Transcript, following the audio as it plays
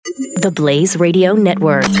The Blaze Radio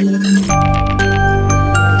Network.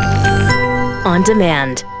 On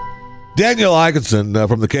demand. Daniel Ikenson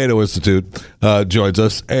from the Cato Institute joins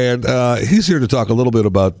us, and he's here to talk a little bit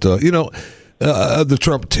about, the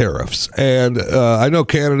Trump tariffs. And I know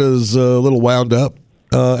Canada's a little wound up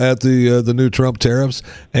at the new Trump tariffs,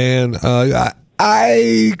 and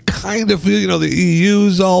I kind of feel, the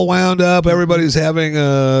EU's all wound up. Everybody's having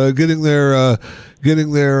getting their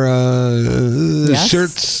Yes.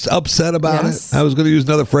 shirts upset about Yes. it. I was going to use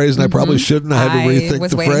another phrase, and I probably shouldn't. I had to rethink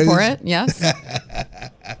was the waiting phrase. for it. Yes.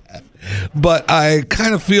 But I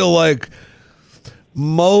kind of feel like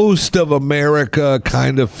most of America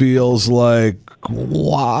kind of feels like,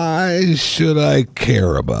 why should I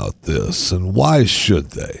care about this, and why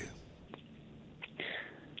should they?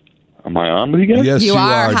 Am I on with you guys? Yes, You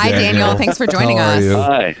are. Hi, Daniel. Thanks for joining How are us. you?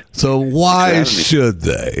 Hi. So why Thanks for should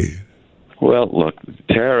they? Well, look,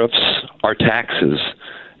 tariffs are taxes.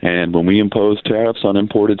 And when we impose tariffs on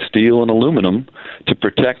imported steel and aluminum to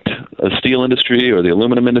protect the steel industry or the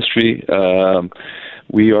aluminum industry,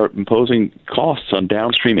 we are imposing costs on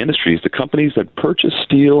downstream industries. The companies that purchase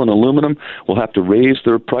steel and aluminum will have to raise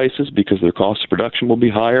their prices because their cost of production will be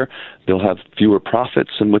higher. They'll have fewer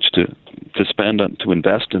profits in which to spend on, to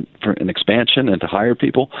invest in expansion and to hire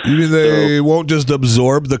people. You mean they won't just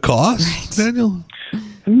absorb the cost, Right. Daniel?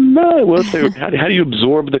 No, well, how do you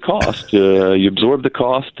absorb the cost? You absorb the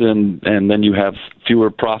cost, and then you have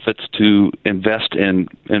fewer profits to invest in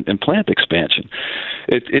plant expansion.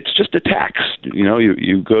 It's just a tax.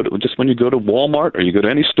 You go to, just when you go to Walmart or you go to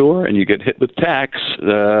any store and you get hit with tax,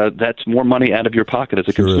 that's more money out of your pocket as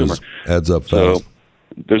a consumer. Adds up fast. So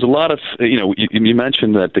there's a lot of, you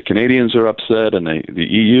mentioned that the Canadians are upset and the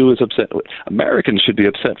EU is upset. Americans should be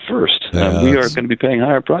upset first. Yeah, we are going to be paying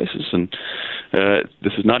higher prices, and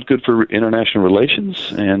this is not good for international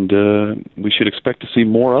relations, and we should expect to see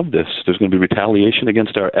more of this. There's going to be retaliation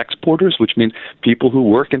against our exporters, which means people who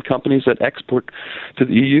work in companies that export to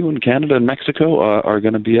the EU and Canada and Mexico are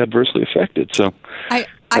going to be adversely affected. So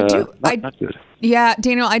not good. Yeah,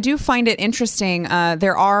 Daniel, I do find it interesting.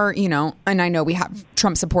 There are, and I know we have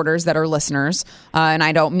Trump supporters that are listeners, and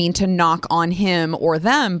I don't mean to knock on him or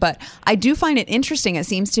them, but I do find it interesting. It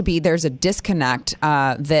seems to be there's a disconnect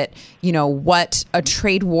that, what a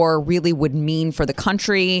trade war really would mean for the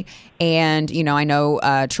country. And, I know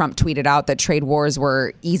Trump tweeted out that trade wars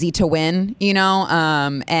were easy to win,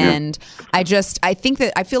 and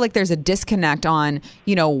I feel like there's a disconnect on,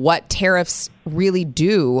 what tariffs really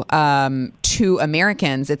do to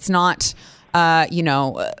Americans. It's not,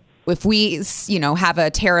 if we, have a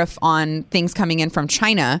tariff on things coming in from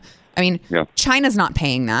China, China's not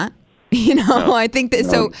paying that. I think that.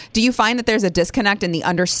 So do you find that there's a disconnect in the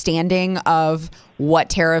understanding of what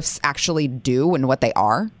tariffs actually do and what they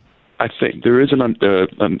are? I think there is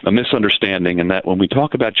a misunderstanding in that when we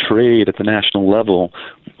talk about trade at the national level,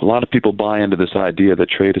 a lot of people buy into this idea that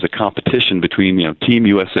trade is a competition between Team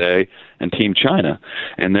USA and Team China,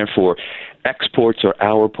 and therefore exports are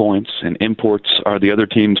our points and imports are the other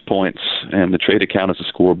team's points, and the trade account is a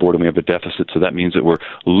scoreboard, and we have a deficit, so that means that we're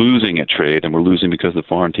losing at trade, and we're losing because the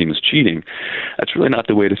foreign team is cheating. That's really not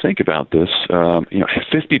the way to think about this.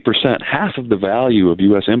 50%, half of the value of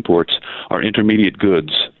U.S. imports are intermediate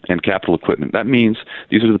goods and capital equipment. That means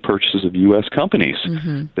these are the purchases of U.S. companies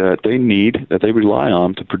that they need, that they rely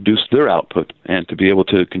on to produce their output and to be able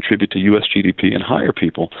to contribute to U.S. GDP and hire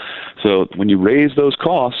people. So when you raise those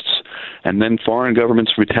costs and then foreign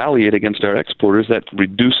governments retaliate against our exporters, that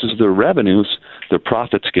reduces their revenues, their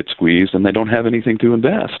profits get squeezed, and they don't have anything to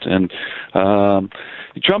invest. And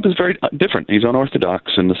Trump is very different. He's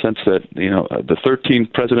unorthodox in the sense that, the 13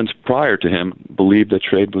 presidents prior to him believed that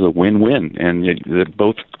trade was a win-win, and that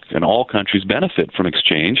both and all countries benefit from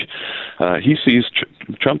exchange.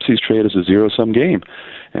 Trump sees trade as a zero-sum game.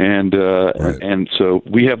 And and so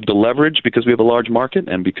we have the leverage because we have a large market,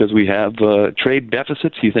 and because we have trade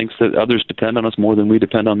deficits. He thinks that others depend on us more than we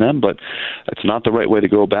depend on them, but it's not the right way to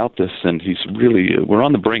go about this. And we're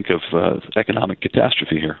on the brink of economic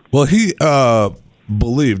catastrophe here. Well, he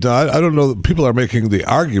believed. Now, I don't know. People are making the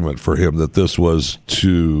argument for him that this was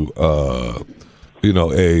to, a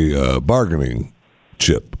bargaining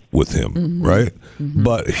chip with him, right? Mm-hmm.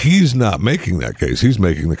 But he's not making that case. He's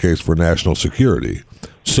making the case for national security.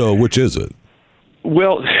 So, which is it?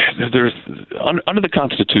 Well, under the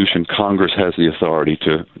Constitution, Congress has the authority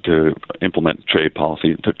to implement trade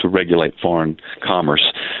policy, to regulate foreign commerce.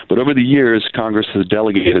 But over the years, Congress has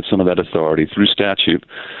delegated some of that authority through statute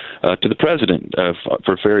to the president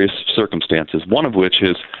for various circumstances, one of which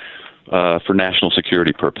is for national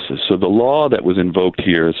security purposes. So the law that was invoked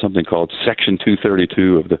here is something called Section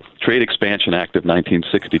 232 of the Trade Expansion Act of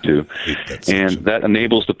 1962. And that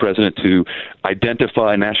enables the president to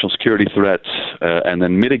identify national security threats and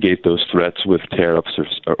then mitigate those threats with tariffs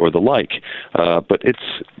or the like. But it's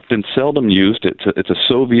been seldom used. It's a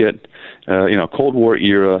Soviet, Cold War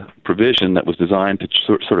era provision that was designed to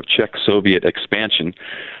sort of check Soviet expansion.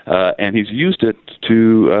 And he's used it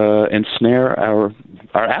to ensnare our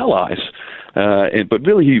allies. But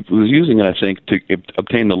really he was using it, I think, to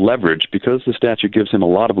obtain the leverage, because the statute gives him a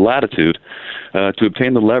lot of latitude to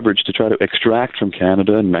obtain the leverage to try to extract from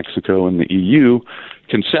Canada and Mexico and the EU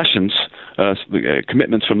concessions,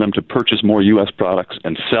 commitments from them to purchase more U.S. products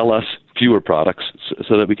and sell us fewer products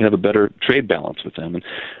so that we can have a better trade balance with them. And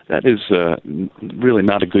that is really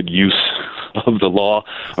not a good use of the law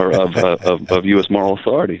or of U.S. moral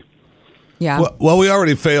authority. Yeah. Well, we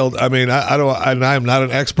already failed. I mean, I'm not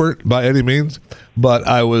an expert by any means, but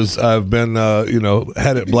I've been,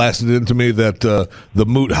 had it blasted into me that the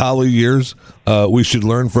Moot-Hawley years we should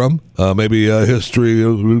learn from. Maybe history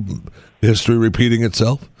repeating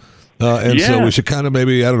itself, so we should kind of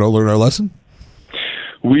maybe learn our lesson.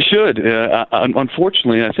 We should.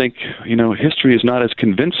 Unfortunately, I think history is not as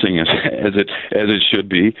convincing as it should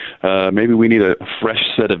be. Maybe we need a fresh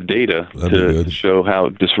set of data to show how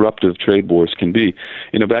disruptive trade wars can be.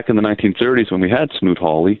 Back in the 1930s, when we had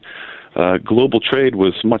Smoot-Hawley, global trade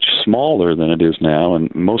was much smaller than it is now,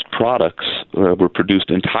 and most products were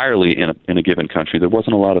produced entirely in a given country. There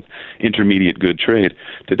wasn't a lot of intermediate good trade.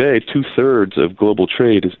 Today, 2/3 of global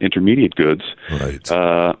trade is intermediate goods. Right.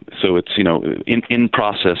 So it's in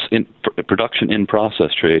process, in production in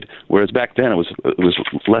process trade, whereas back then it was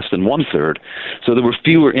less than 1/3. So there were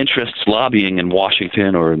fewer interests lobbying in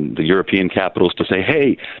Washington or in the European capitals to say,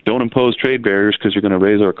 hey, don't impose trade barriers because you're going to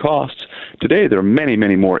raise our costs. Today, there are many,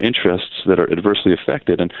 many more interests that are adversely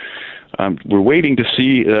affected, and we're waiting to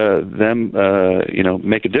see them,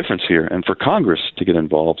 make a difference here, and for Congress to get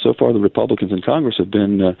involved. So far, the Republicans in Congress have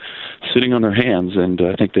been sitting on their hands, and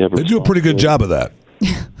I think they have. They do a pretty good job of that.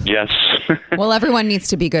 Yes. Well, everyone needs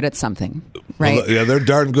to be good at something, right? Well, yeah, they're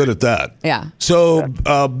darn good at that. Yeah. So,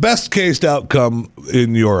 best case outcome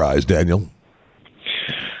in your eyes, Daniel?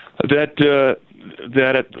 That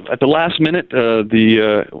at the last minute,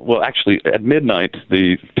 actually at midnight,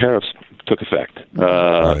 the tariffs took effect.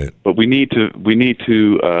 Right. But we need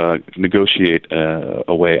to negotiate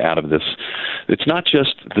a way out of this. It's not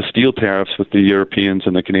just the steel tariffs with the Europeans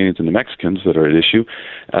and the Canadians and the Mexicans that are at issue.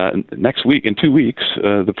 Next week, in 2 weeks,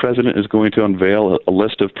 the president is going to unveil a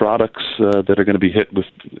list of products that are going to be hit with,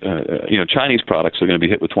 Chinese products are going to be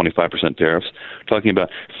hit with 25% tariffs. We're talking about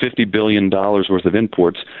 $50 billion worth of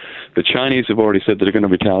imports. The Chinese have already said that they're going to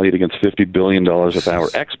retaliate against $50 billion of our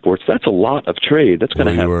exports. That's a lot of trade. That's going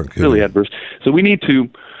to have really adverse. So we need to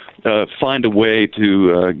find a way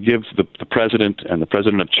to give the president and the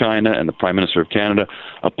president of China and the prime minister of Canada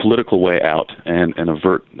a political way out and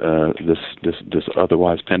avert this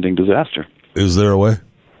otherwise pending disaster. Is there a way?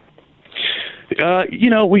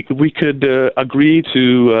 We could agree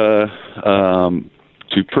to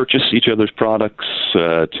purchase each other's products,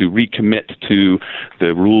 to recommit to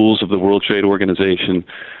the rules of the World Trade Organization.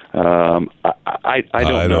 I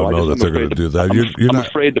don't know that they're going to do that. I'm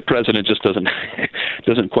afraid the president just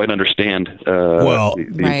doesn't quite understand the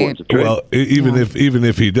importance of trade. Well, even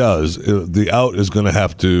if he does, the out is going to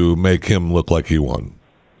have to make him look like he won,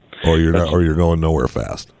 or you're going nowhere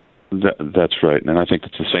fast. That's right, and I think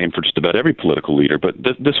it's the same for just about every political leader, but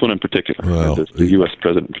this one in particular, the U.S.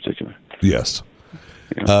 president in particular. Yes.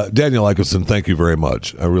 Daniel Ikenson, thank you very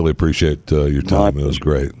much. I really appreciate your time. It was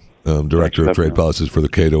great. Director of Trade Policies for the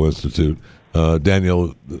Cato Institute.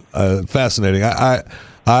 Daniel, fascinating.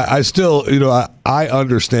 I still, I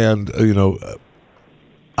understand,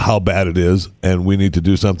 how bad it is, and we need to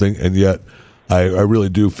do something, and yet I really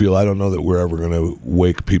do feel, I don't know that we're ever going to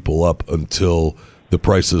wake people up until the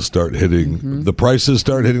prices start hitting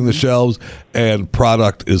the shelves, and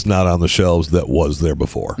product is not on the shelves that was there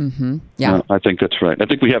before. Mm-hmm. Yeah, I think that's right. I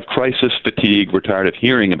think we have crisis fatigue. We're tired of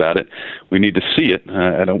hearing about it. We need to see it.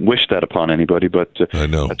 I don't wish that upon anybody, but I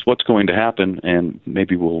know that's what's going to happen, and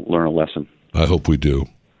maybe we'll learn a lesson. I hope we do.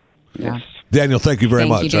 Yeah. Daniel, thank you very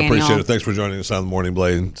much. I appreciate it. Thanks for joining us on the Morning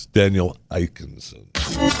Blaze. Daniel Ikenson.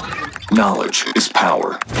 Knowledge is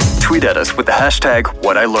power. Tweet at us with the hashtag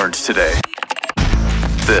 #WhatILearnedToday.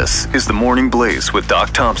 This is the Morning Blaze with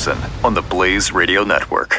Doc Thompson on the Blaze Radio Network.